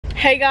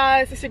Hey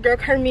guys, it's your girl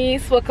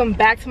Carmise. Welcome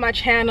back to my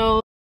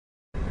channel.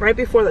 Right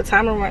before the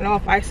timer went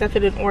off, I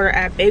accepted an order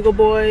at Bagel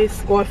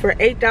Boys, going for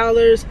 $8,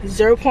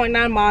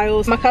 0.9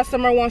 miles. My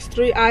customer wants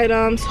 3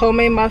 items: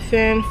 homemade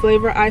muffin,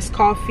 flavor iced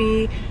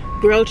coffee,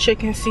 grilled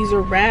chicken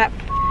Caesar wrap.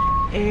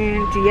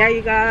 And yeah,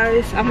 you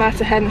guys, I'm about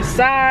to head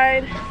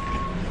inside.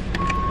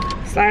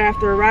 Slide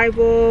after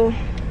arrival.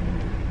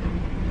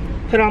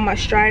 Put on my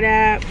Stride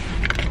app.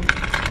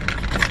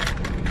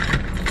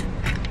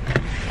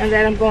 And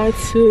then I'm going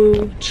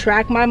to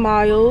track my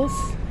miles.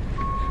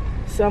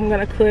 So I'm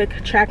gonna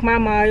click track my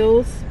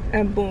miles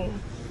and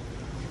boom.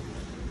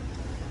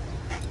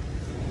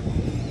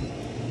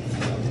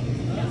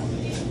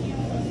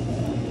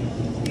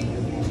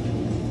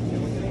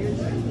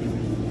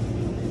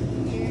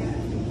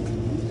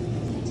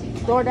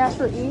 DoorDash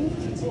for E.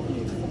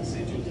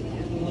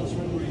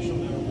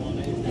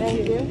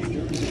 Thank you.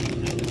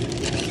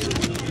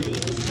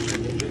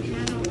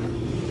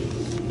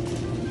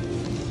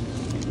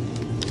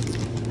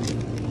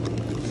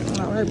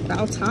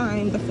 About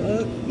time, the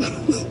fuck.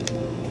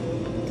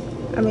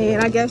 I mean,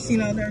 I guess, you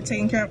know, they're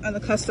taking care of other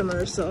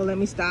customers, so let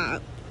me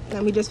stop.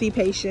 Let me just be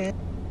patient.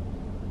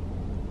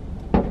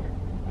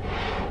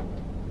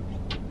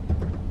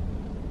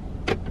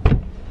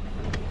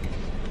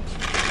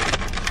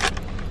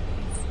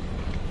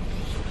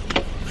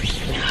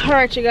 All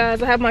right, you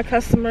guys, I have my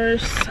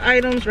customers'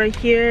 items right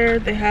here.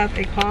 They have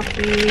a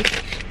coffee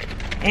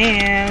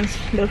and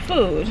their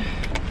food.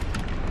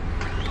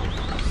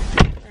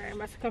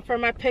 To confirm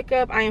my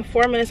pickup, I am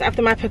 4 minutes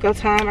after my pickup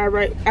time. I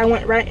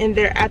went right in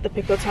there at the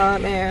pickup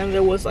time, and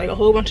there was like a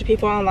whole bunch of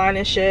people online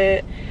and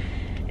shit.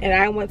 And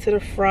I went to the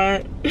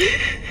front.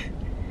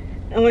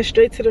 I went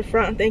straight to the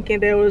front thinking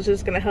they was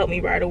just gonna help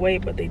me right away,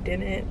 but they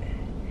didn't.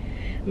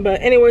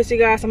 But anyways, you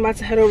guys, I'm about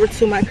to head over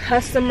to my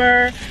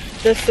customer.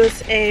 This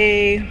is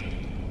a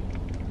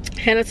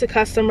handed to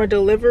customer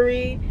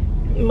delivery.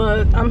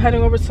 But I'm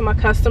heading over to my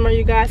customer,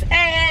 you guys.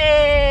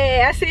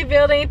 Hey, I see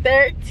building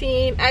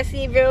 13. I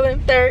see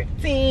building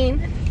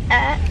 13.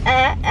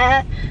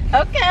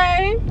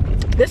 Okay,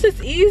 this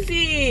is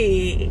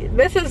easy.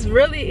 This is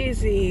really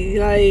easy.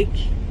 Like,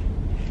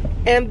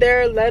 and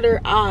their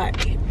letter I.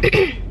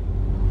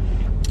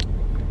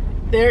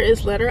 There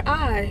is letter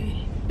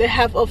I. They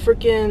have a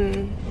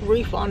freaking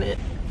reef on it.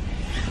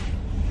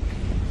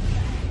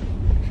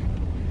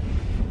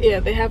 Yeah,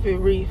 they have a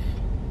reef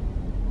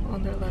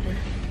on their letter.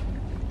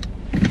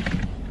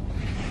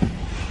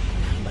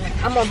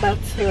 I'm about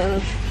to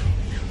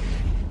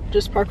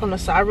just park on the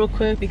side real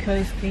quick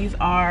because these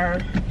are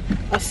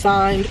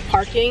assigned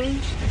parking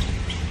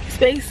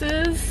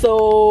spaces,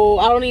 so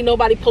I don't need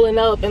nobody pulling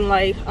up and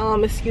like,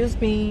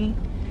 excuse me,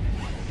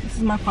 this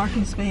is my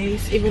parking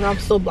space, even though I'm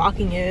still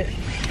blocking it.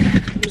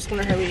 I'm just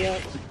gonna hurry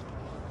up.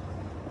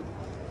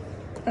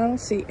 I don't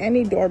see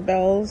any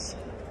doorbells,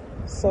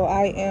 so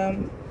I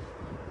am,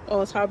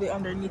 oh, it's probably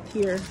underneath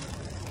here.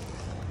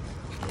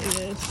 It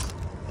is.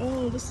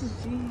 Oh, this is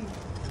G.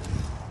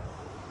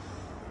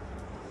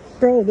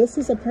 Bro, this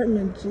is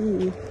apartment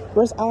G.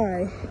 Where's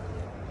I?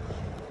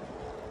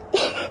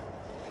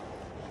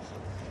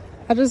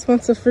 I just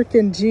went to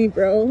freaking G,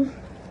 bro.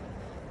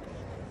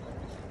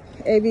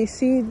 A, B,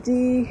 C,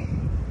 D,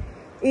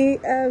 E,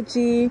 F,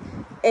 G,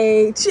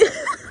 H.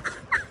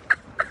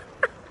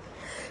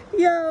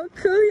 Yo,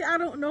 clearly I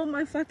don't know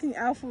my fucking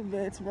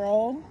alphabets,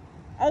 bro.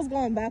 I was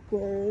going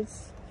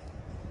backwards.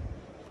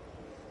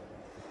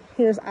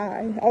 Here's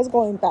I. I was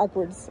going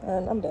backwards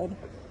and I'm dead.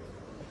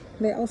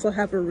 They also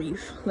have a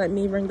reef. Let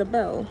me ring the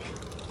bell.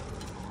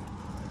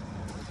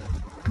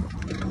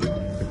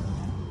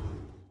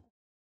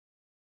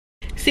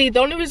 See, the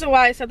only reason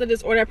why I accepted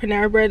this order at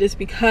Panera Bread is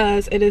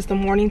because it is the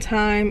morning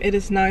time. It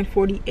is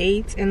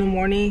 9:48 in the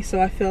morning, so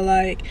I feel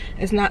like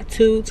it's not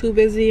too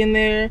busy in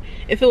there.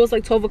 If it was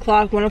like 12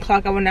 o'clock, 1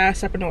 o'clock, I would not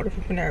accept an order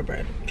for Panera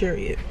Bread,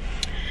 period.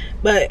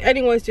 But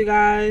anyways, you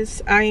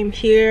guys, I am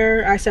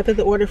here. I accepted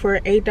the order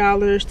for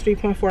 $8,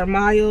 3.4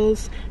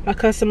 miles. My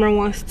customer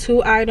wants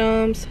 2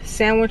 items: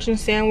 sandwich and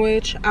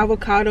sandwich,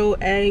 avocado,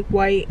 egg,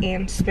 white,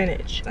 and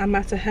spinach. I'm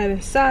about to head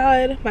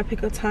inside. My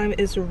pickup time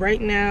is right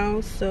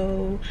now,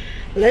 so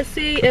let's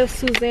see if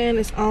Suzanne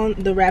is on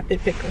the rapid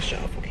pickup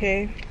shelf,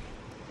 okay?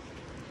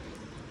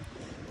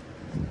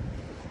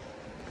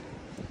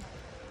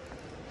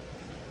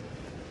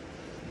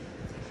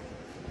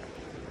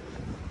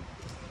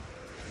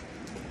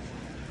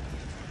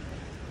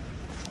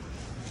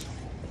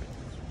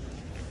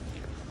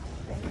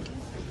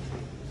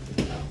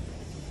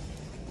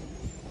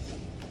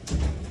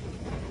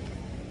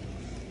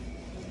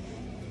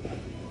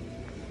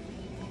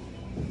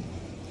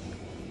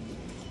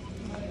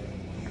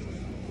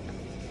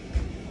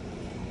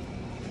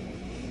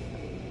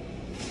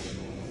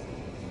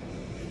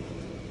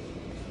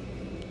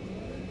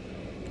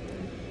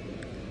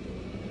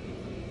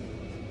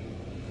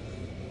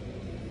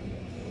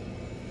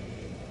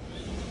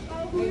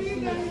 Who are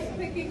you guys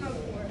picking up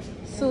for?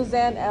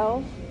 Suzanne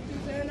L.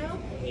 Suzanne L?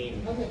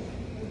 Okay.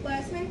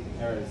 Last name?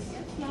 Harris.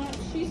 It's not.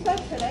 She said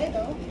today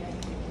though.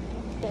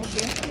 Thank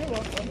you. You're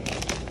welcome.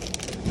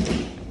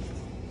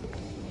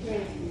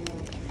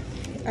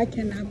 I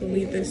cannot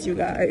believe this, you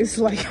guys.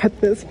 Like, at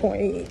this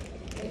point,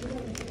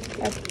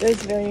 at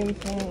this very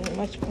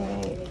much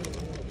point.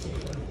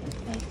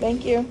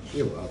 Thank you.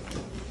 You're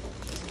welcome.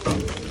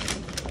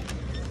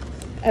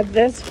 At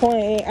this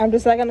point, I'm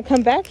just not gonna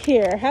come back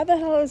here. How the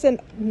hell is it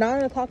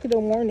 9 o'clock in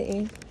the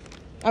morning?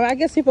 I mean, I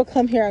guess people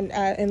come here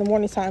in the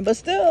morning time, but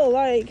still,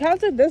 like,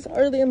 how's it this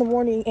early in the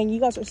morning and you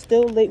guys are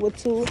still late with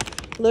 2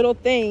 little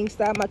things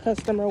that my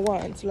customer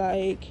wants?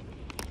 Like,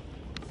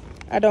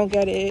 I don't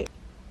get it.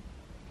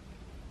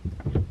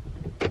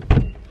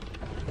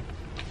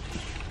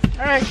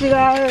 All right, you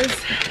guys,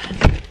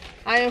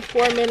 I am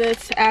 4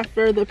 minutes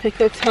after the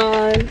pickup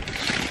time.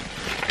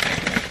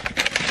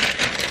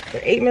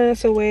 We're 8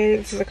 minutes away.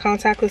 This is a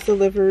contactless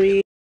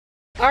delivery.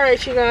 All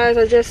right, you guys,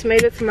 I just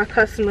made it to my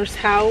customer's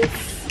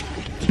house.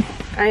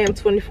 I am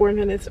 24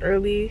 minutes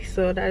early,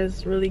 so that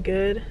is really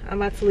good.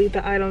 I'm about to leave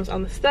the items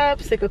on the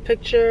steps, take a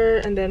picture,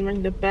 and then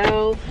ring the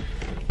bell.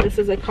 This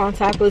is a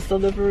contactless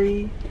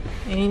delivery,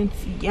 and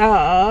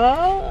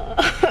yeah.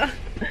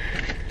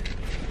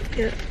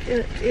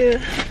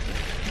 yeah.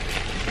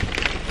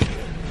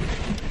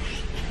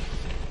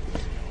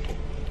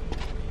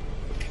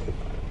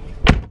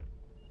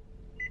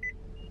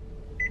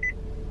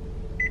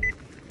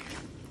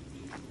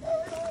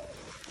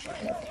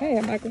 Okay,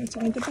 I'm not going to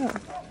ring the bell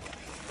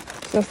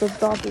since the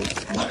dog is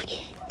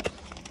barking.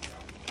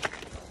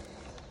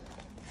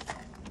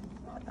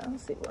 I don't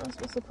see where I'm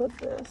supposed to put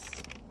this.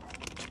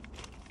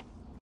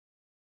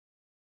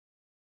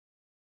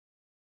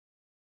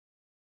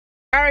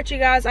 Alright, you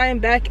guys, I am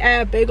back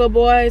at Bagel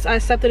Boys. I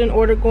accepted an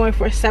order going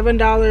for $7,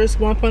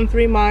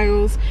 1.3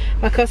 miles.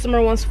 My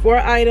customer wants 4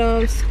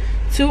 items,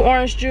 2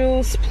 orange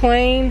juice,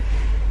 plain,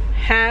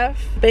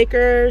 half,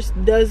 Baker's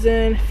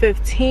dozen,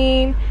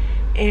 15.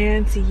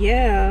 And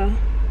yeah,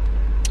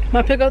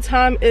 my pickup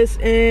time is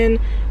in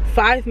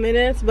 5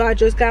 minutes, but I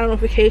just got a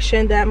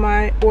notification that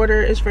my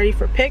order is ready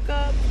for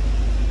pickup.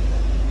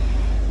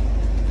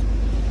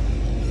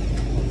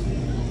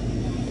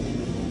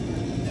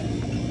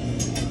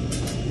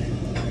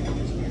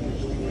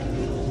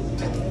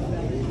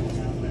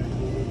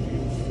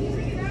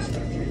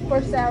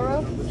 For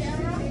Sarah.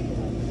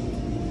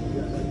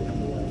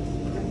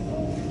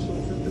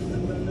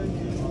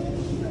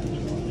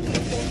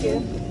 Thank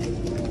you.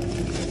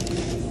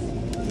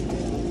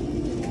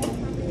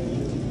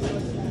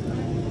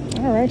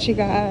 All right, you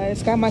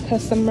guys, got my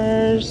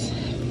customers'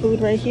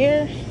 food right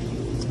here.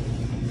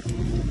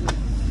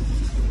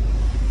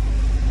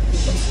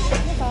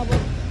 No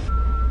problem.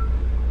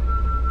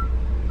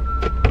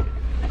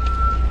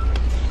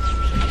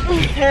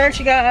 All right,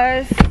 you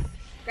guys,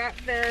 got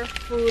their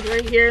food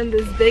right here in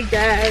this big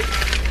bag.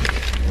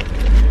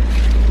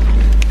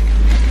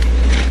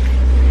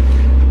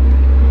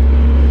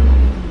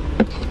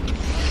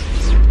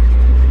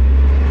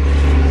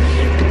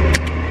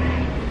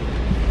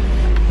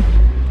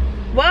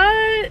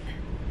 What?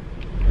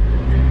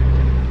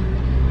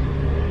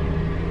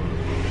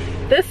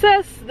 This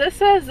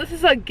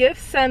is a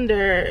gift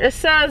sender. It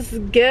says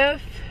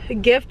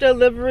gift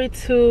delivery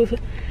to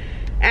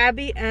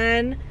Abby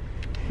and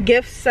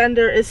gift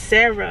sender is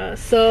Sarah.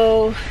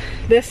 So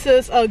this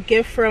is a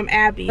gift from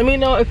Abby. Let me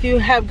know if you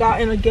have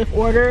gotten a gift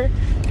order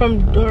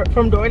from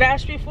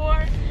DoorDash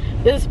before.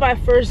 This is my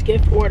first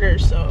gift order,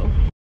 so.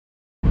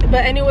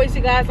 But anyways,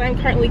 you guys,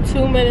 I'm currently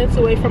 2 minutes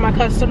away from my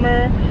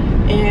customer,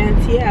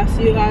 and yeah, I'll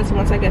see you guys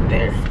once I get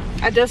there.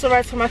 I just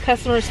arrived to my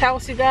customer's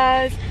house, you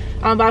guys.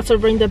 I'm about to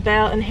ring the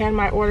bell and hand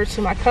my order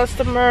to my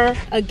customer.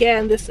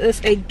 Again, this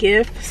is a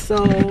gift,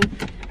 so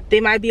they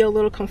might be a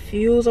little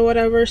confused or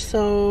whatever,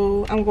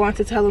 so I'm going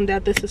to tell them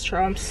that this is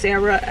from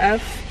Sarah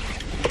F.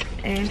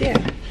 And yeah,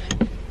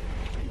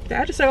 did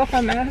I just take off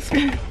my mask?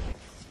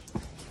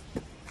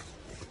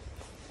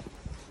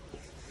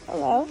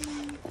 Hello.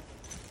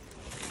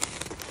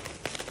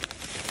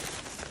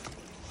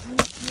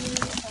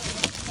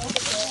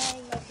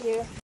 Thank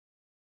you.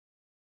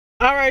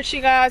 All right,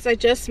 you guys, I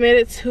just made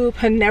it to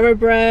Panera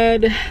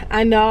Bread.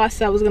 I know I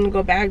said I was gonna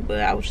go back, but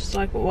I was just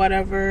like,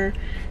 whatever.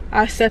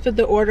 I accepted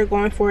the order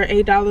going for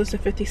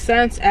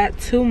 $8.50 at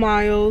 2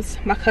 miles.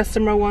 My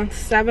customer wants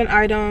 7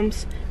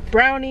 items: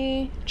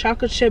 brownie,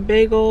 chocolate chip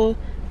bagel,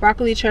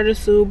 broccoli cheddar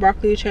soup,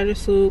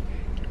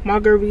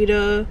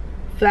 margarita,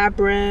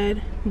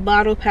 flatbread,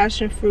 bottled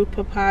passion fruit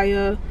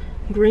papaya,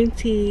 green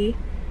tea,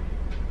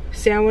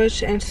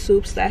 sandwich and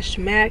soup /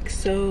 mac.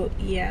 So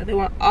yeah, they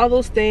want all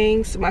those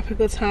things. My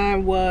pickup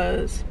time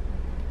was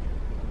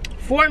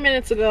 4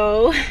 minutes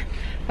ago.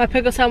 My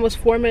pickup time was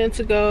 4 minutes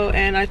ago,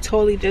 and I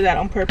totally did that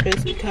on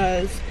purpose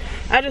because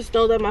I just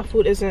know that my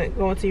food isn't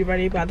going to be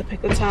ready by the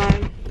pickup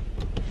time.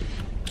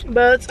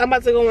 But I'm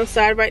about to go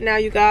inside right now,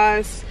 you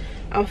guys.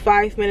 I'm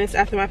 5 minutes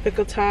after my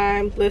pickup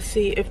time. Let's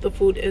see if the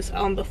food is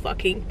on the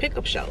fucking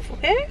pickup shelf,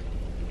 okay?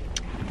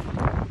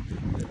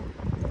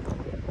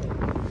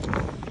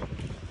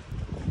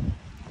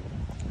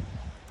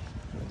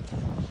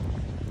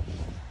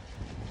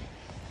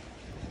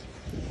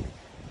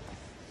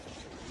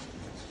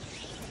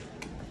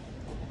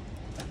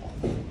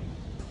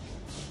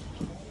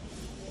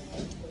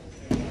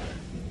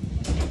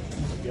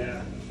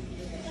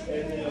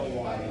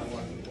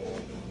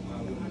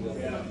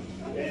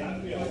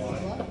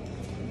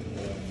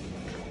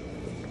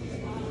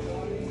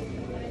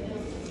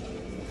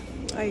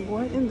 Like,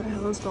 what in the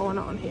hell is going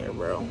on here,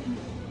 bro?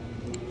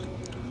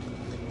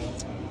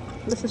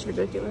 This is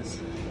ridiculous.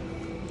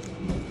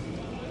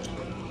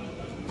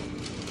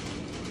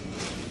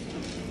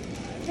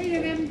 How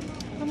you doing?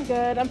 I'm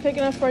good. I'm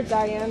picking up for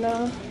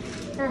Diana.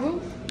 For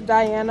who?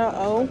 Diana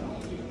O.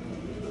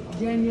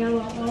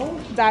 Daniela O.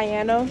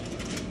 Diana.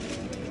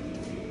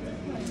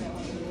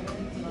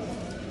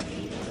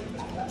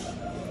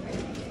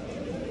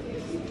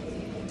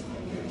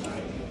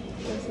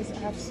 This is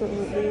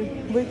absolutely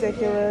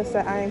ridiculous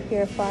that I am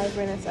here 5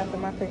 minutes after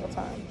my pickup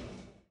time.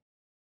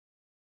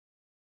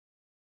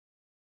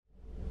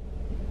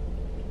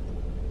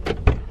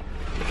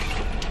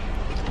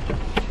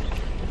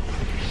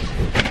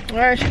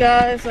 Alright, you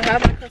guys, I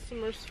have my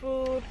customers'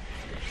 food.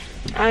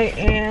 I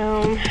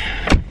am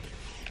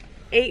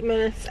 8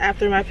 minutes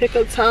after my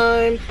pickup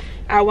time.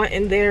 I went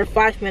in there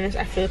 5 minutes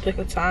after the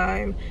pickup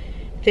time,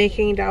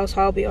 thinking that was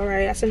probably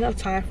alright. That's enough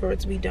time for it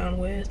to be done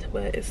with,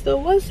 but it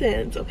still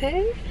wasn't,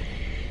 okay?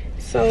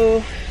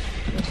 So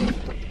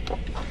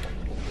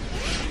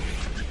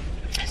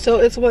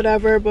it's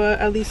whatever, but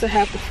at least I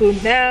have the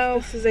food now.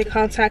 This is a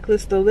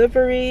contactless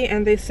delivery,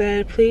 and they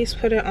said please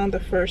put it on the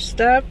first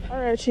step.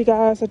 Alright, you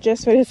guys, I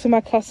just made it to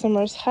my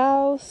customer's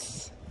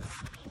house.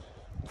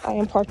 I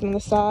am parked on the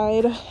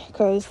side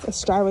because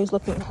this driveway is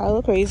looking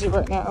hella crazy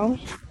right now.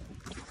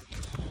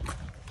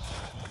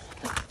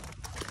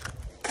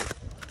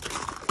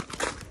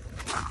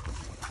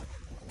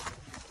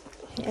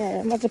 Alright,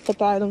 I'm about to put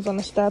the items on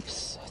the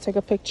steps, take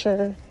a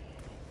picture,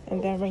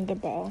 and then ring the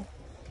bell.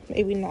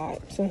 Maybe not,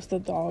 since the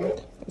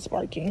dog is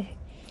barking.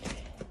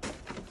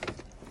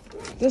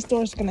 This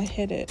door's gonna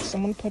hit it, so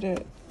I'm gonna put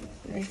it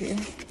right here.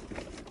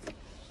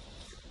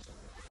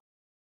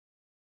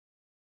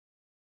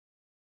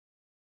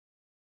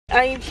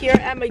 I am here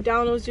at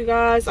McDonald's, you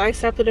guys. I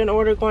accepted an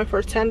order going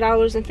for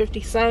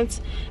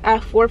 $10.50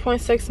 at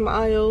 4.6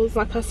 miles.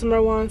 My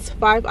customer wants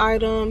 5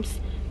 items,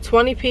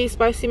 20-piece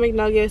spicy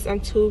McNuggets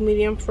and 2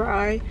 medium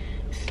fry,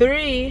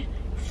 3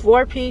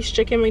 4-piece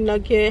chicken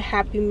McNugget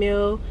Happy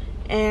Meal,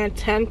 and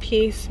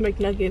 10-piece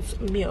McNuggets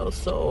meals.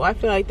 So I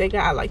feel like they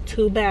got like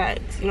 2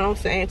 bags, you know what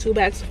I'm saying, 2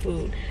 bags of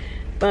food.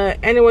 But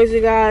anyways,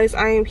 you guys,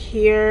 I am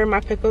here. My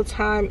pickup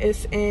time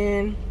is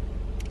in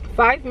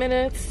 5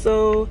 minutes,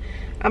 so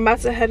I'm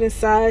about to head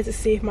inside to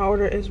see if my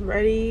order is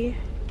ready.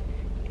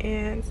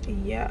 And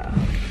yeah,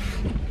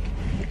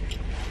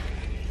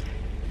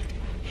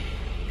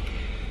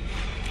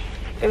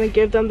 gonna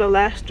give them the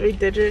last 3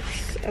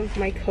 digits of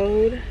my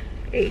code,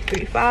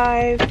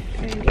 835,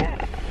 and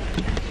yeah.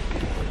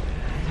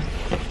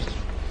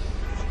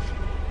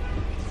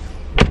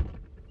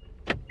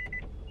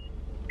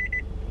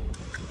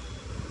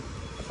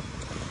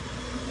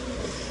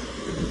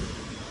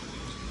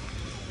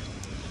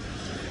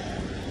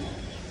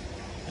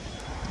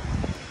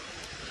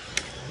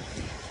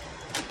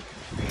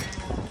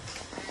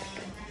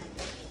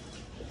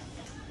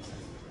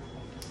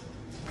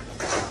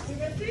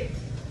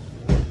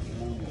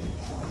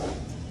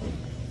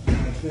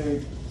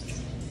 Okay,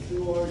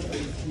 2 hours and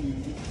tea,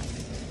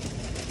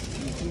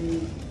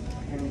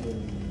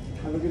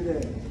 have a good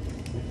day.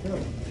 Sure.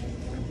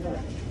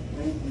 Yeah.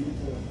 Thank you.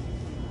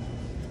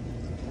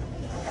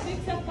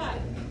 6 and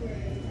 5.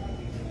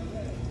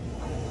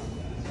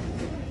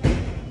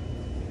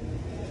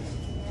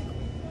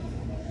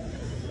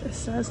 It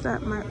says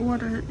that my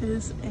order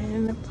is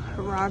in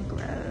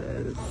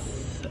progress.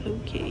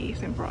 Okay,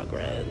 it's in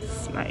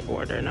progress. My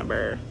order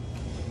number.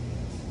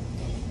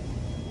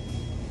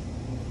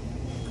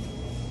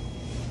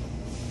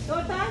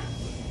 What's that?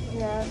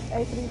 Yeah,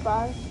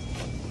 835.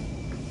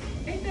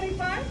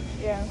 835?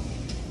 Yeah.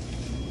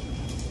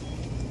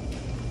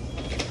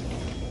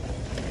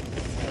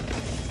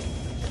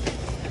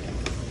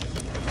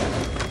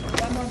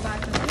 One more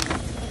batch of this.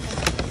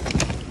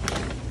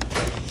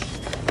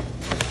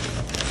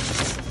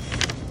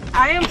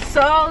 I am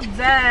so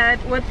dead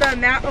with the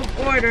amount of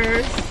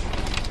orders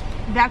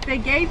that they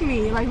gave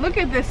me. Like, look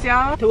at this,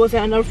 y'all. There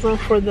wasn't enough room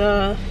for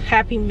the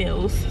Happy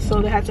Meals,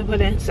 so they had to put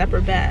it in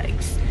separate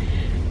bags.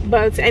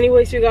 But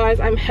anyways, you guys,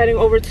 I'm heading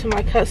over to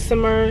my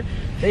customer.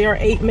 They are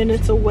 8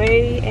 minutes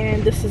away,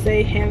 and this is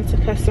a hand to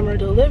customer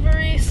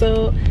delivery,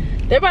 so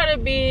they're about to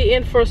be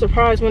in for a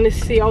surprise when they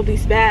see all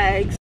these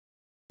bags.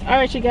 All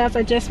right, you guys,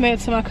 I just made it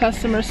to my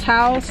customer's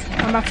house.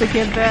 I'm about to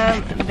give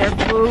them their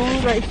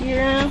food right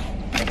here.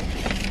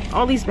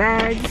 All these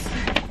bags.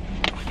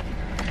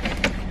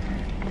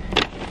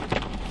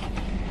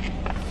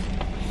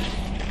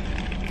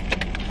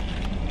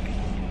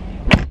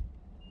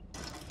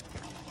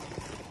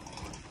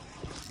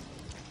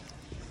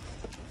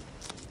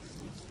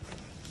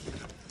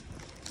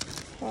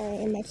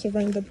 Alright, I'm about to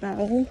ring the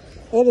bell.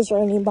 It is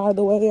raining, by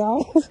the way,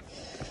 y'all.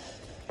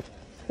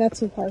 Not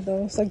too hard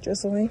though, it's like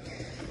drizzling.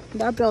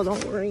 That bell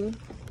don't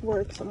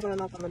work, so I'm gonna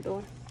knock on the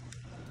door.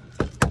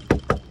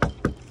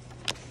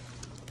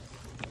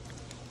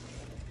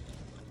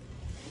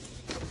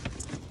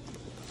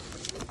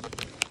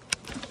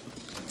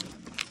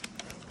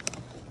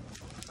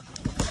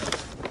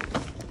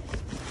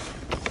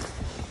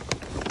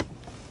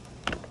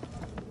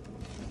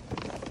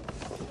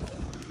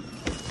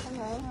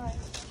 Hi.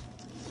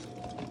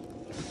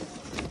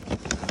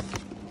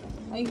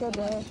 How you go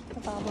there?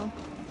 No problem.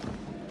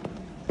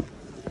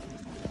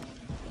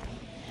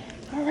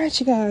 All right,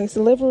 you guys,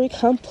 delivery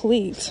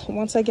complete.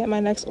 Once I get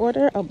my next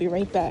order, I'll be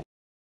right back.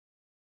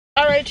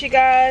 All right, you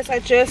guys, I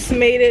just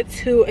made it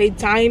to a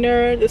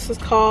diner. This is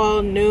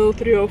called New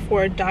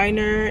 304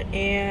 Diner,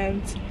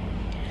 and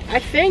I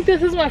think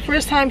this is my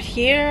first time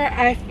here.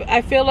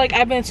 I feel like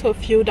I've been to a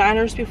few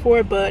diners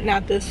before, but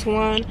not this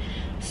one.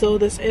 So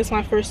this is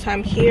my first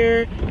time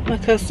here. My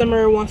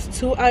customer wants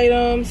 2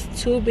 items,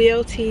 2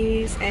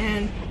 BLTs,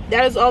 and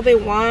that is all they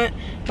want.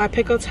 My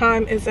pickup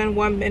time is in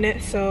 1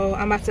 minute, so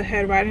I'm about to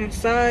head right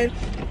inside.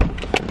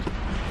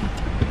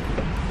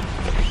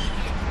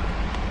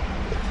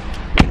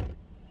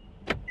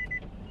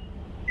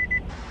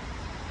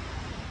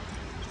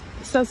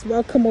 It says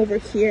welcome over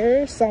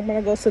here, so I'm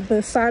gonna go to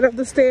the side of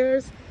the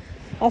stairs.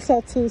 I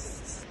saw two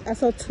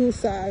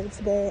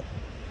sides, but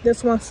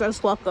this one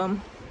says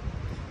welcome.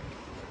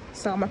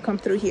 So I'm gonna come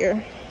through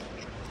here.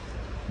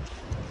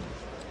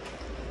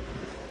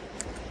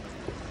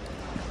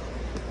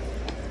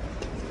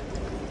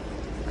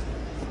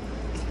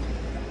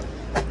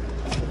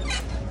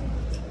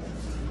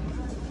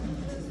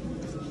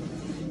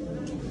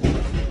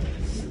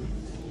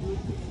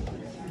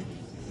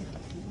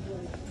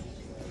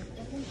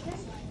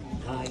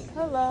 Hi,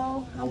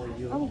 Hello. how are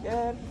you? I'm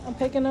good. I'm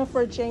picking up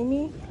for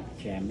Jamie.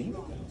 Jamie?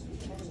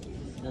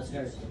 That's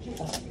her.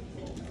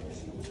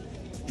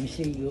 Let me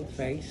see your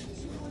face.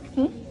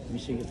 Let me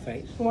see your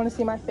face. You want to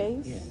see my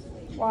face? Yeah.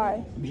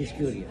 Why? I'm just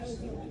curious.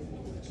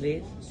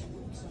 Please?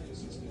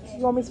 You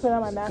want me to put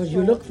on my mask? Because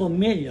you look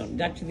familiar.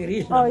 That's the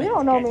reason. Oh, you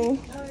don't know me.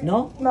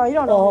 No? No, you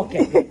don't know Oh, me.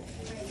 okay.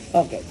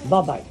 Okay,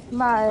 bye-bye.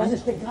 My.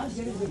 Understand, guys,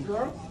 there is a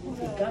girl who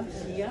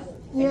comes here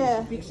and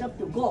Yeah. she picks up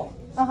to go.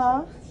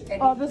 Uh-huh.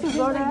 And Oh, this is just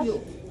like DoorDash?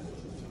 you.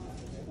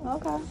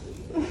 Okay.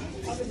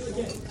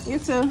 You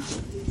too.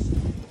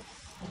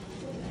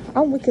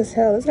 I'm weak as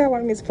hell. This guy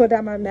wanted me to put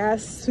down my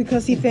mask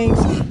because he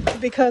thinks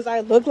because I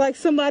look like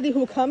somebody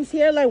who comes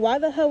here. Like, why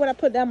the hell would I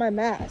put down my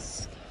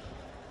mask?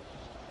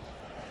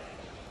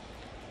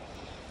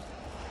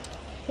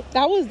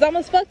 That was dumb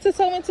as fuck to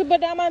tell me to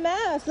put down my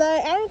mask.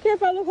 Like, I don't care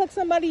if I look like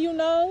somebody you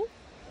know.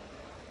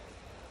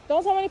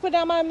 Don't tell me to put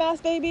down my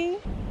mask, baby.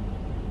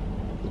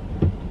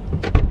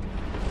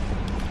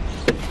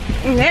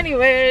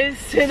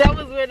 Anyways, that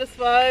was weird as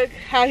fuck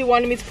how he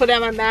wanted me to put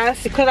down my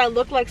mask because I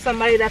look like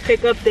somebody that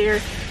pick up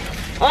there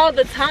all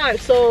the time.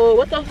 So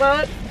what the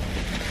fuck?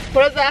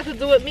 What does that have to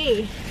do with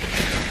me?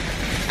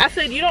 I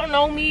said, you don't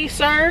know me,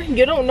 sir.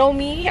 You don't know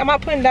me. I'm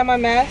not putting down my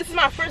mask. This is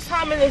my first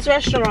time in this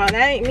restaurant.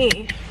 That ain't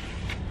me.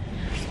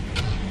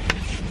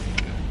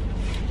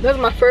 This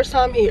is my first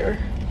time here.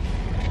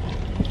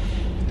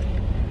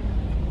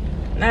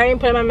 And I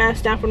ain't putting my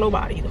mask down for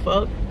nobody. The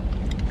fuck?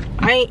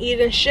 I ain't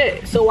eating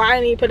shit, so why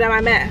I need to put down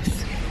my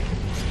mask?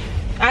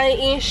 I ain't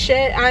eating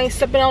shit, I ain't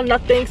sipping on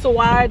nothing, so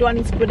why do I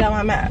need to put down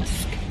my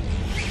mask?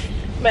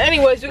 But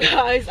anyways, you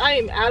guys, I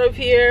am out of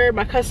here.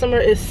 My customer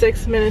is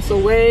 6 minutes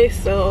away,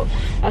 so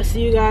I'll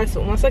see you guys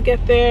once I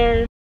get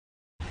there.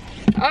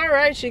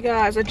 Alright, you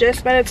guys, I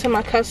just made it to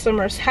my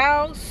customer's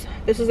house.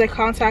 This is a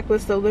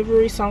contactless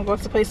delivery, so I'm going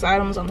to place the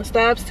items on the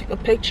steps, take a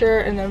picture,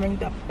 and then ring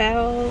the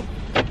bell.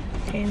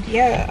 And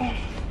yeah.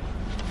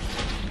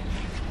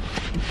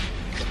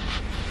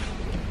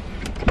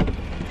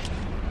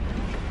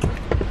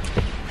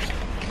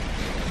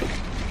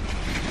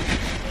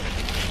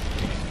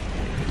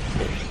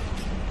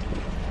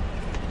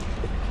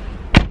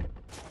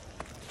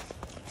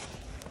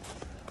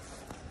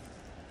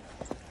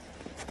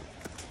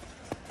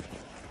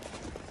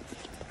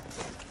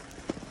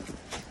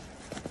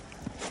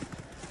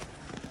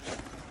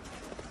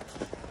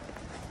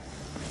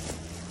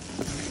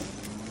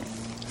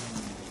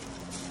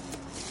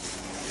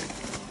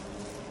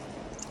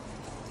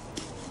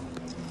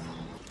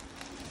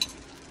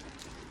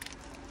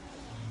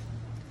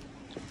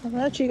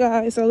 Alright, you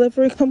guys,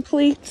 delivery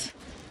complete.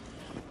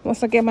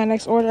 Once I get my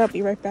next order, I'll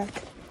be right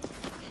back.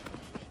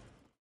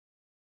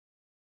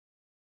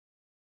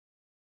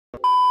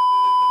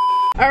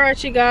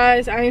 Alright, you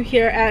guys, I am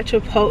here at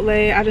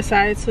Chipotle. I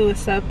decided to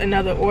accept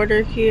another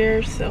order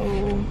here,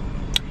 so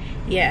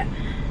yeah.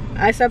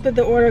 I accepted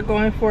the order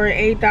going for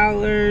 $8,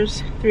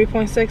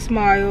 3.6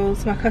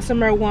 miles. My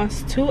customer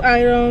wants 2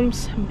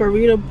 items,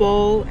 burrito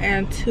bowl,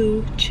 and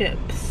 2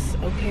 chips.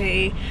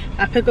 Okay,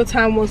 my pickup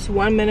time was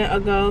 1 minute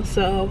ago,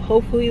 so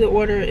hopefully the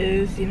order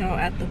is, you know,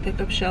 at the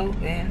pickup shelf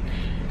and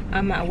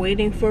I'm not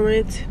waiting for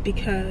it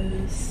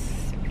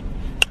because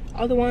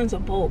all the ones are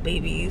bowl,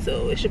 baby,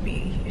 so it should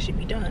be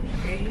done.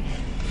 Okay,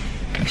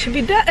 it should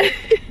be done.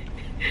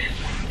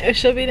 It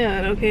should be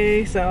done.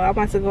 Okay, so I'm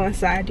about to go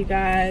inside, you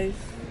guys.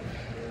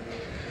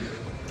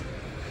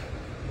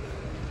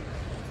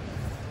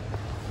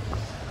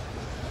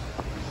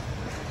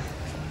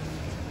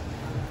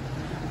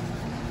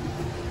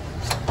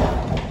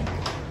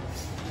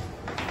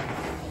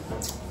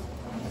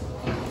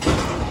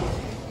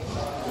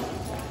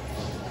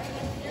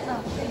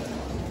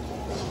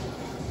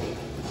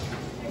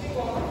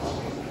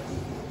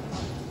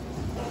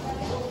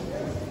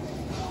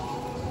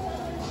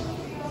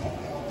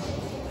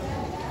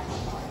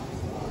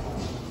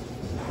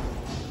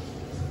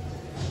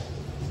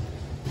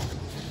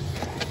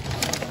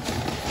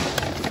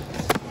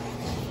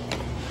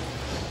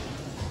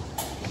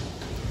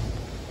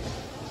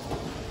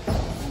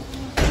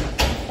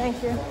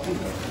 Thank you.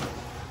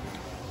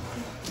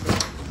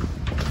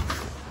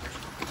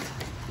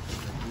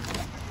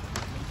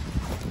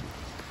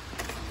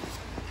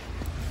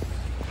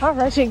 All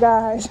right, you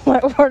guys, my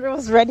order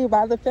was ready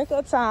by the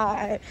pick-up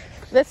time.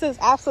 This is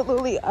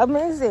absolutely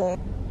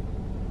amazing.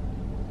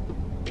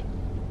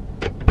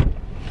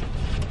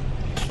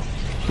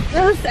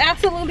 This is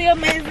absolutely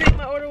amazing.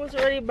 My order was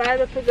ready by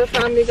the pick-up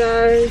time, you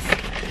guys.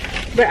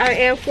 But I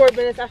am 4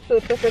 minutes after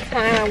the pick-up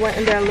time. I went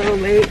in there a little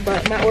late,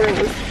 but my order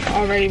was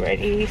already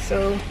ready,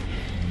 so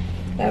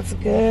that's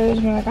good.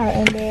 When I got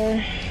in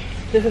there,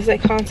 this is a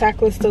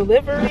contactless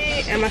delivery,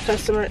 and my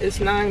customer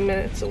is 9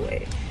 minutes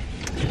away.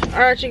 All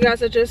right, you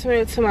guys, I just made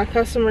it to my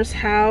customer's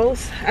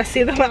house. I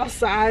see them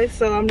outside,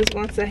 so I'm just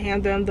going to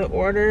hand them the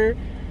order.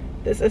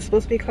 This is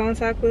supposed to be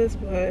contactless,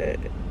 but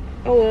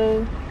oh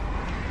well.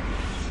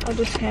 I'll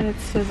just hand it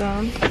to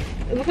them.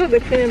 It looks like they're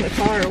cleaning the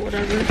car or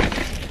whatever.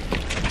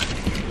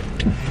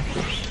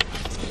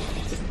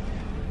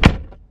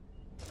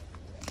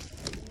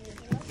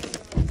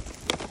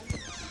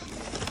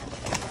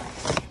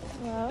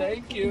 Well,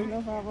 Thank you.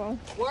 no problem.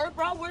 Word,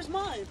 bro, where's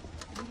mine?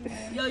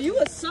 Yo, you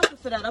a sucker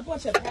for that. I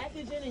bought your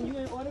package in and you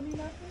ain't order me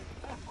nothing?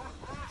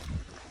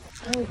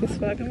 I look as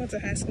fuck. I went to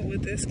high school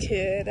with this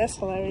kid. That's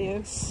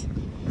hilarious.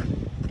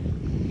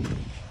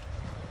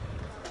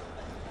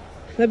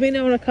 Let me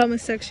know in the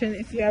comment section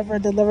if you ever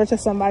delivered to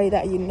somebody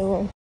that you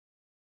knew.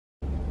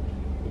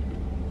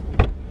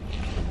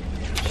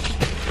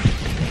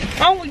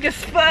 I'm weak as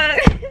fuck.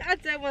 I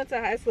just went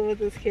to high school with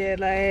this kid.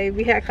 Like,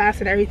 we had class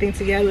and everything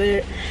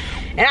together.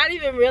 And I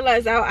didn't even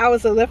realize I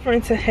was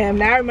delivering to him.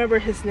 Now I remember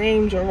his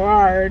name,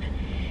 Gerard.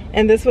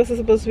 And this was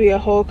supposed to be a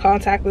whole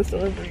contactless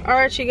delivery.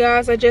 Alright, you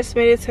guys, I just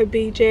made it to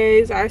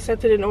BJ's. I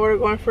accepted an order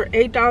going for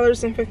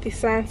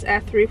 $8.50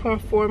 at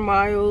 3.4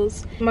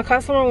 miles. My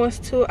customer wants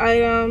 2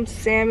 items,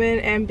 salmon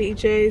and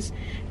BJ's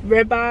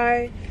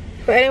ribeye.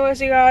 But anyways,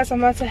 you guys, I'm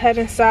about to head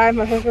inside.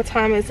 My pickup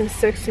time is in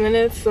 6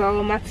 minutes, so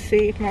I'm about to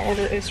see if my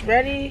order is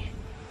ready.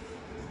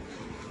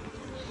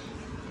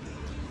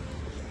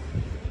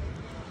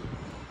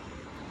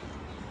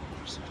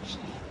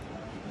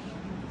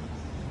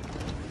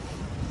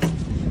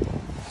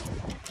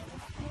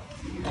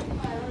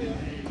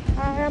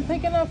 Hi, I'm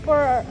picking up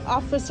for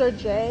Officer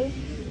J.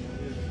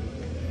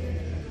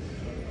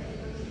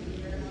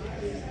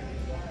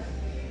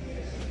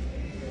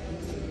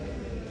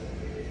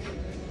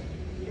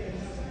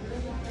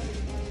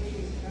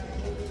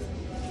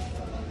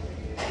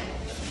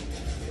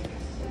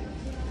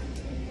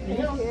 Thank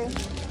you.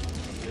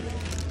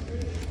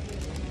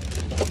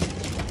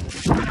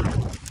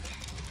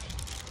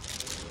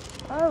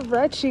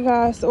 Alright, you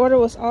guys, the order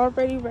was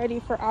already ready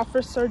for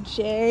Officer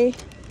J.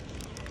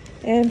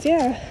 And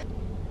yeah.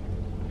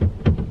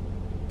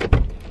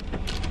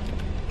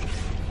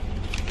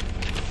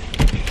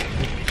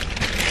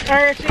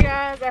 Alright, you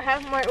guys, I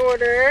have my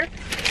order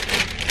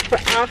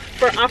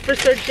for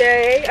Officer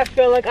J. I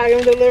feel like I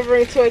am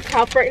delivering to a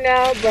cop right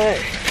now, but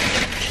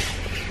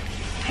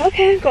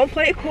okay, gonna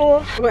play it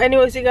cool. But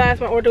anyways, you guys,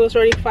 my order was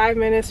ready 5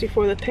 minutes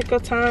before the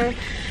pickup time.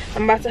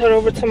 I'm about to head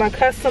over to my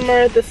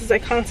customer. This is a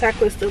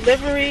contactless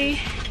delivery.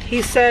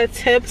 He said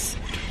tips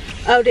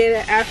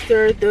updated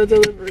after the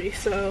delivery,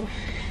 so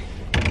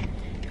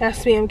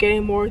that's me. I'm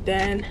getting more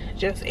than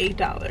just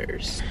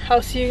 $8.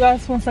 I'll see you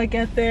guys once I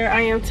get there.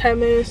 I am 10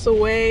 minutes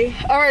away.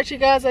 Alright, you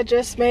guys, I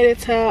just made it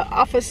to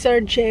Officer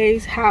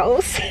J's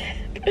house.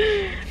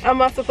 I'm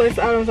about to place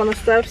the items on the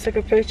steps, take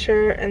a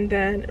picture, and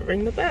then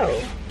ring the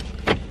bell.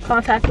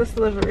 Contactless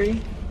delivery.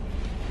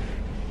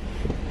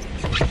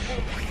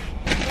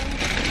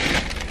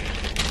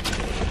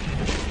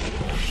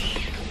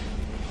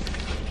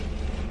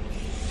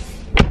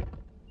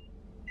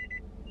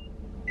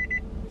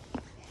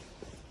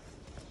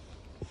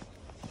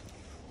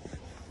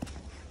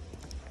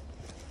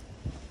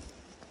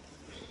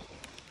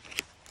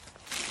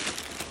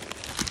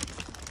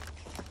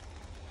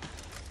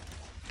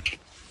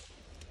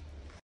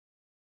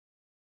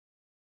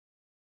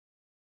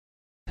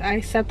 I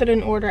accepted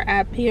an order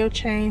at P.O.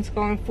 Chains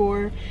going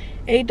for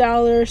 $8,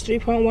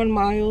 3.1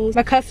 miles.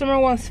 My customer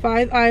wants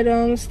 5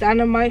 items: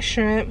 dynamite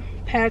shrimp,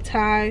 pad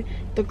thai,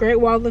 the Great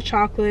Wall of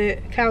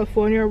Chocolate,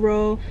 California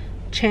roll,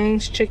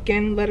 Chains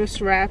chicken,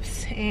 lettuce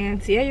wraps.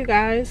 And yeah, you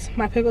guys,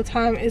 my pickup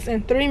time is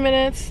in 3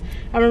 minutes.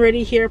 I'm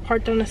already here,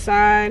 parked on the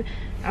side.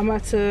 I'm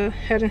about to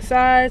head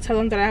inside, tell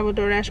them that I have a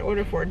DoorDash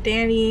order for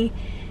Danny,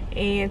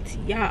 and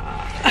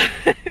yeah.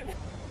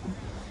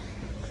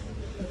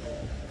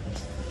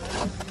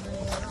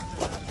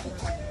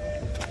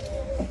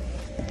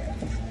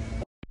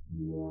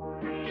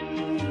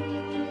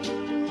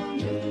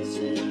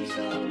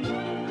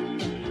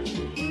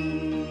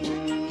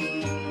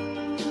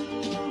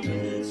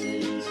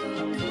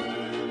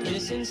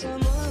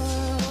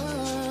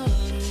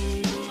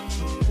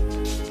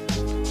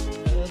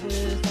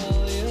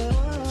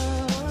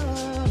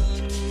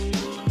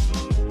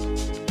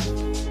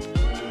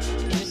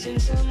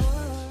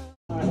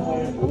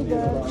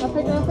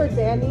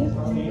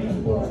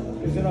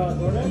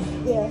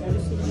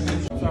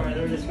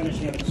 just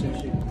finishing up the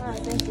sushi. Alright,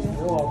 thank you.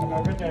 You're welcome.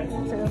 Have a good day. You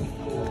too.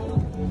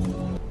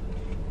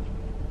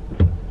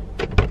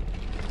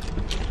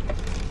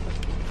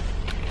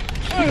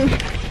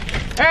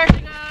 Alright,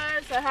 you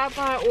guys, I have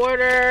my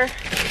order.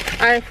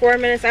 I am 4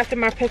 minutes after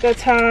my pickup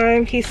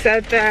time. He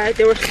said that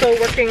they were still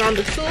working on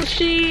the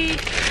sushi.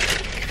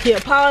 He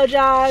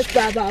apologized,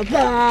 blah, blah,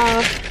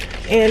 blah.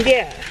 And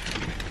yeah,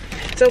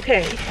 it's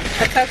okay.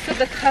 I texted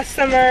the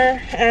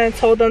customer and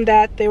told them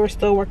that they were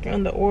still working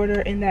on the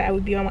order and that I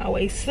would be on my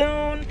way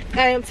soon.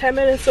 I am 10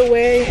 minutes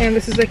away and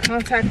this is a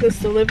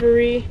contactless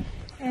delivery.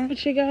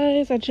 Alright, you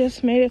guys, I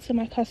just made it to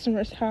my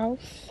customer's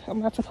house. I'm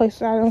about to place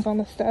the items on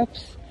the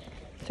steps.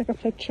 Take a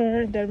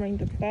picture and then ring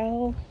the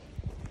bell.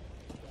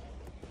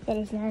 That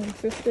is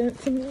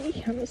non-existent to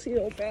me. I don't see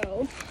no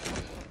bell.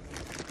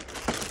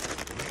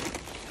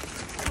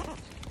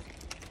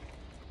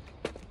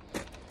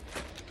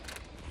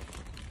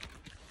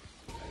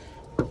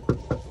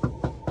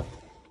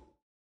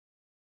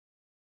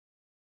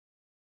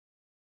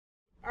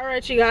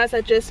 Alright, you guys,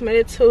 I just made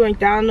it to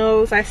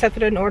McDonald's. I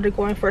accepted an order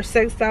going for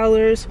 $6,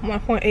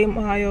 1.8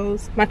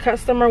 miles. My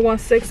customer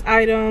wants 6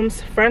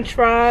 items, french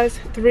fries,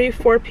 3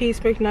 4-piece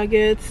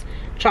McNuggets,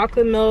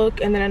 chocolate milk,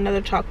 and then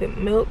another chocolate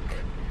milk.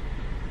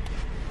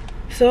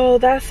 So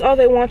that's all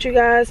they want, you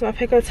guys. My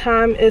pickup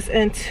time is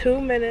in 2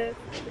 minutes.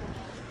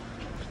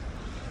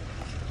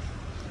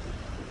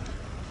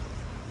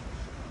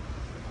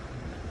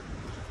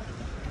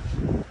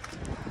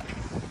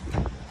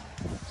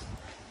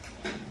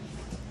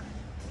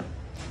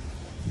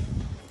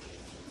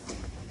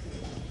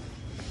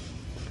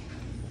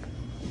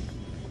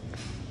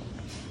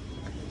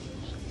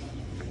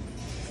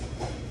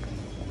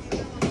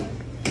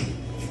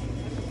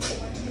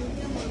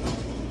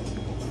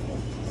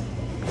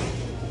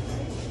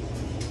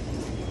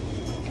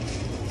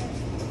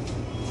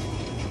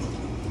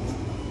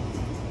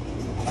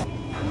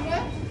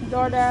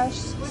 DoorDash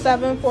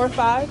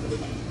 745.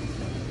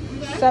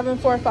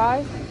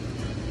 745.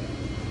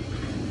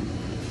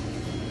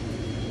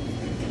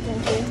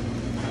 Thank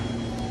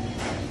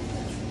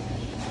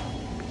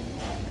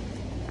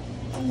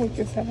you. Like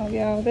I said,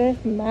 yeah, they're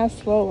mad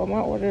slow, but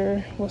my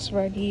order was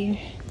ready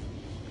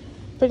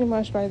pretty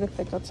much by the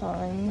pickup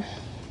time.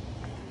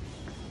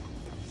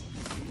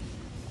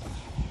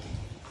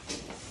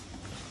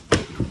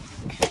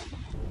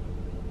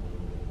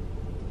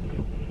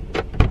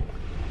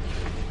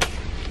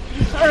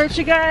 Alright,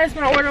 you guys,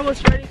 my order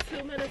was ready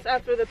 2 minutes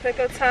after the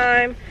pickup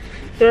time.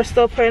 They're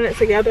still putting it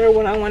together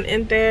when I went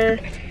in there.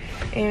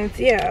 And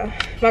yeah,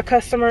 my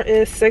customer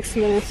is 6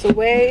 minutes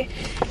away.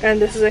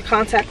 And this is a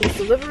contactless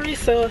delivery,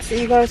 so I'll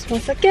see you guys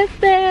once I get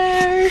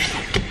there.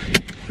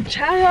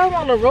 Child, I'm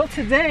on the road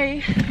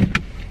today.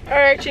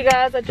 Alright, you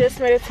guys, I just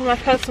made it to my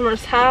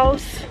customer's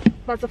house.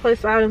 About to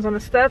place the items on the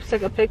steps,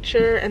 take a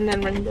picture, and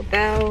then ring the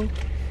bell.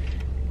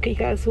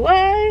 Because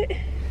what?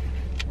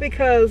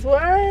 Because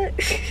what?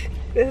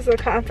 This is a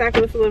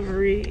contactless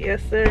delivery.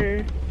 Yes,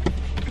 sir.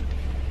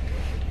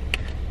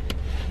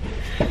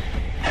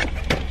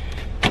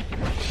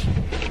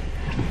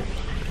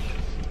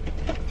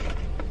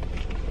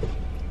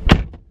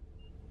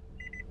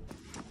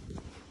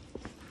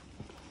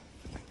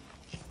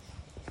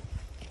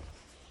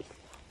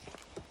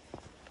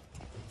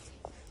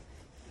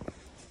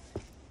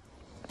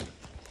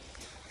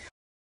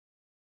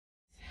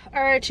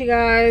 Alright, you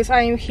guys,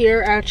 I am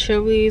here at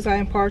Chili's. I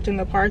am parked in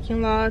the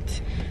parking lot.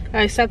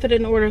 I accepted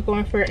an order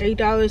going for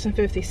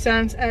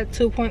 $8.50 at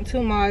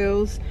 2.2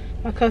 miles.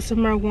 My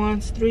customer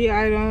wants 3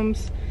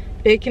 items: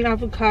 bacon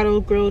avocado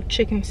grilled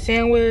chicken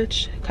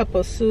sandwich, a cup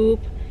of soup,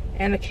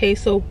 and a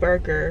queso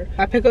burger.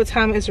 My pickup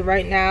time is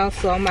right now,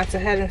 so I'm about to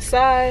head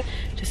inside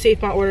to see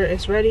if my order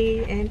is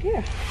ready, and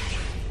yeah.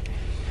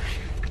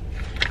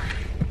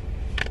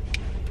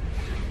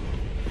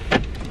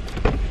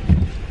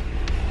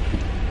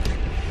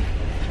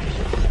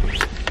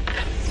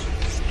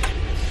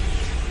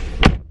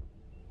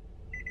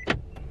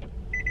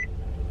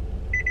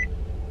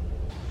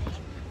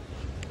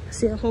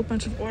 See a whole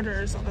bunch of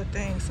orders on the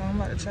thing, so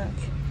I'm about to check.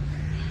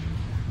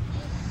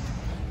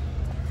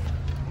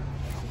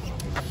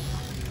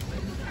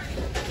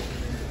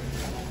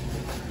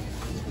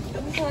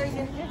 I'm sorry,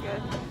 you're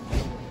good.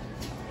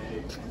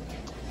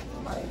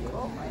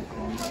 Michael.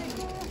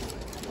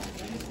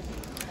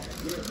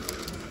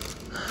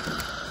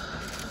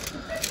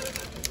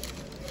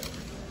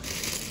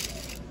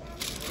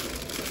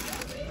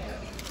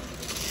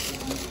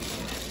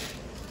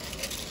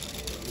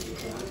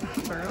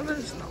 Bro,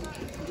 there's no.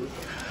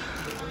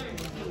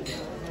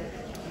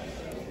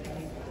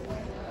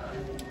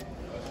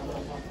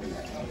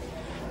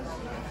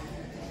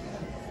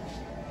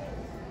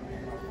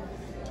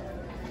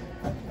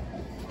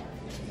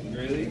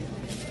 Really?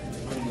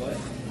 On what?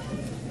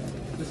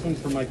 This one's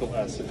for Michael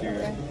S. If you're.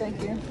 Okay,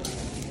 thank you.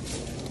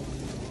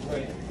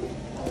 Right.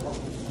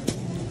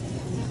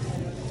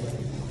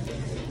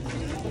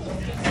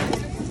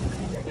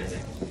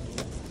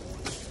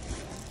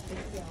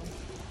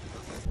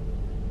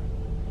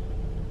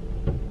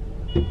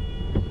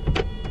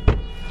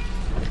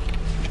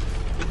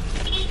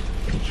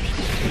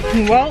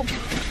 Well,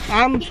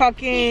 I'm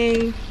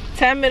fucking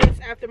 10 minutes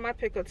after my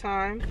pickup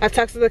time. I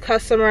texted the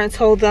customer and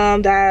told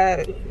them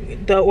that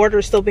the order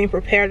is still being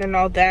prepared and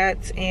all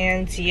that.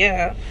 And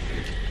yeah,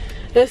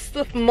 it's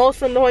the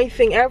most annoying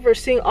thing ever,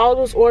 seeing all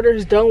those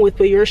orders done with,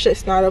 but your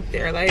shit's not up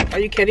there. Like, are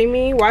you kidding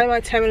me? Why am I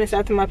 10 minutes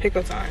after my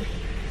pickup time?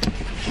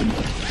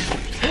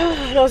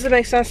 It doesn't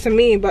make sense to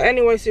me. But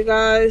anyways, you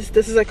guys,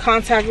 this is a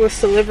contactless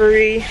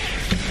delivery.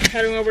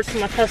 Heading over to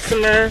my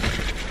customer.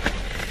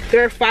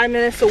 They're 5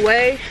 minutes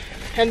away,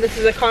 and this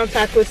is a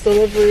contactless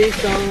delivery,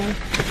 so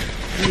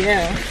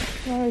yeah.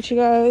 All right, you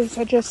guys,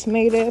 I just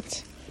made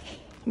it.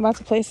 I'm about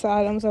to place the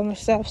items on the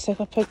steps, take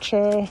a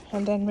picture,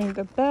 and then ring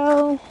the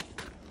bell.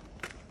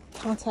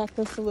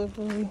 Contactless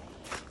delivery.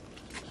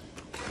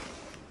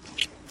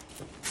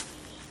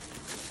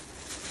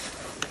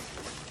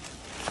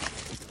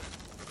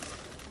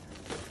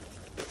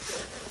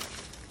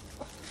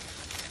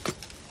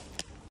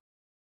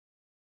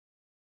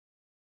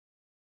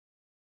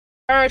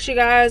 Alright, you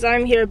guys,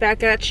 I'm here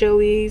back at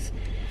Chili's.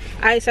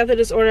 I accepted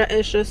this order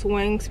as just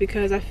wings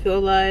because I feel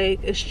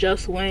like it's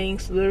just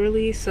wings,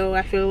 literally. So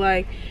I feel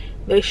like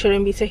they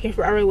shouldn't be taking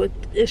forever with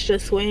it's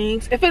just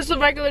wings. If it's a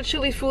regular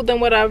Chili's food, then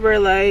whatever,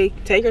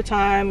 like, take your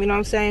time, you know what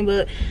I'm saying?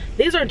 But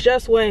these are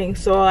just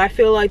wings, so I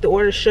feel like the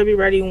order should be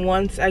ready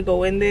once I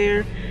go in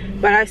there.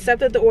 But I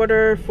accepted the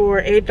order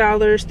for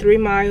 $8, 3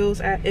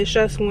 miles at It's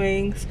Just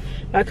Wings.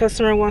 My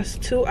customer wants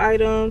 2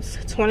 items,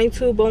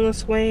 22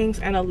 boneless wings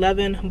and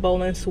 11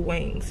 boneless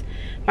wings.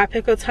 My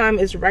pickup time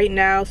is right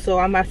now, so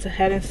I'm about to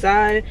head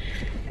inside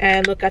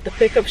and look at the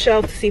pickup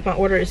shelf to see if my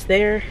order is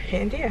there.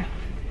 And yeah.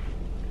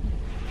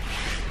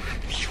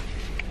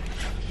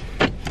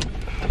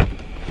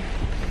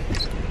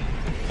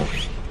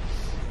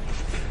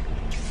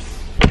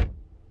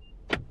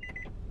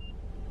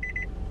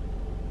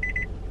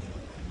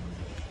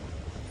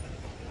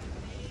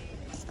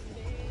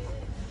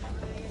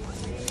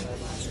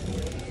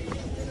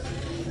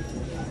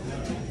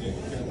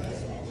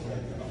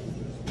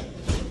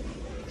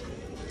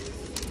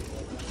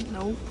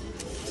 Nope.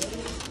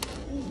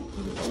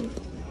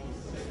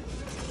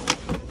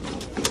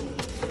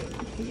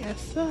 Yes,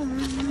 sir.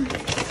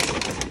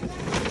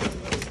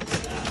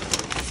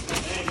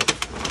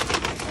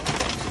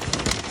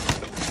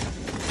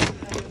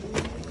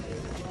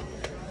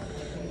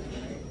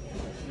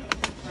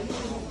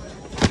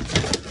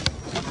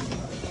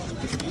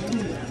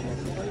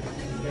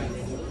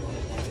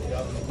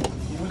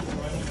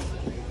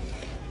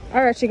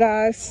 All right, you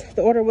guys,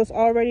 the order was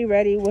already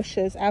ready, which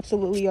is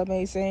absolutely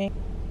amazing.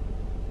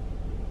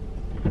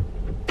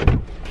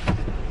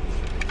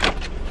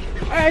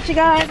 Alright, you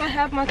guys, I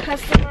have my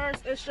customers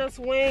It's Just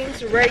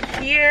Wings right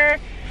here.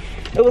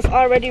 It was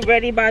already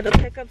ready by the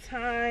pickup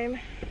time.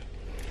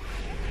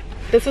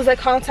 This is a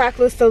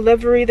contactless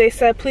delivery. They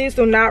said, please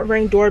do not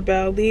ring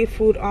doorbell, leave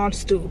food on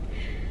stoop.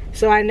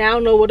 So I now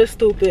know what a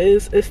stoop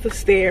is. It's the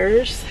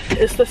stairs,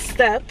 it's the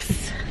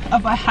steps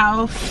of a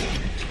house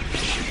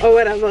or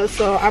whatever.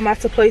 So I'm about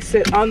to place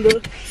it on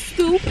the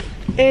stoop.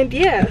 And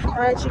yeah,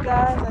 alright, you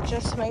guys, I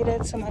just made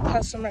it to my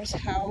customer's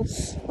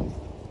house.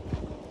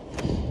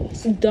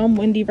 It's dumb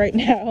windy right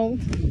now,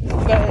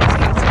 but it's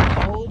not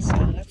too cold, so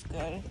that's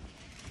good.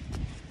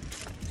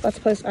 Let's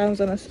place items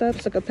on the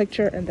steps, take a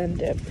picture, and then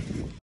dip.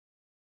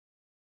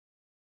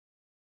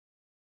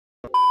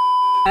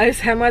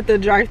 I'm at the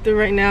drive-thru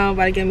right now,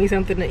 about to get me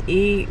something to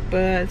eat,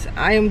 but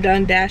I am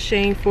done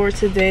dashing for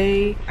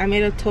today. I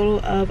made a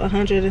total of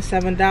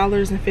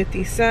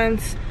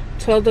 $107.50,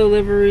 12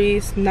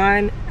 deliveries,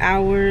 9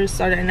 hours,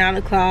 started at 9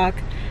 o'clock.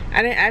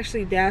 I didn't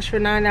actually dash for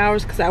 9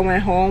 hours because I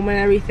went home and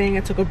everything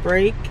and took a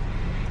break.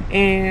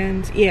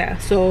 And yeah,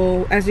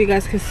 so as you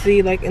guys can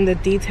see, like in the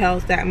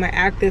details, that my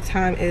active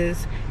time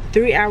is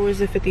 3 hours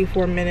and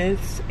 54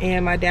 minutes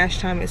and my dash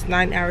time is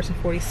 9 hours and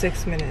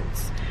 46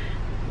 minutes.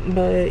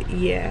 But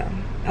yeah,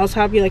 I was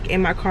probably like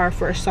in my car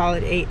for a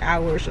solid 8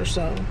 hours or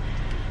so.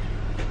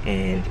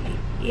 And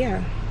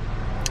yeah,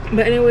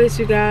 but anyways,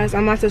 you guys,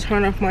 I'm about to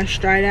turn off my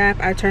Stride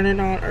app. I turned it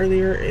on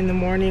earlier in the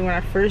morning when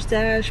I first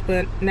dashed,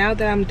 but now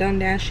that I'm done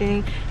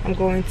dashing, I'm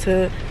going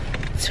to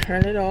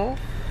turn it off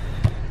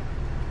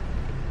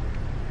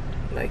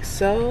like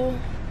so.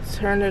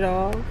 Turn it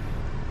off.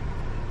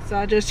 So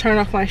I just turned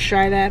off my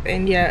Stride app.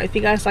 And yeah, if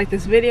you guys like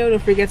this video,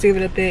 don't forget to give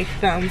it a big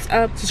thumbs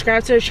up.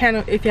 Subscribe to the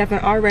channel if you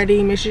haven't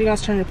already. Make sure you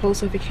guys turn your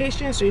post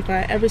notifications so you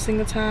find every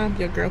single time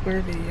your girl put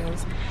her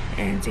videos.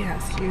 And yeah,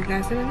 see you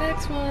guys in the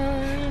next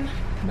one.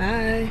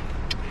 Bye.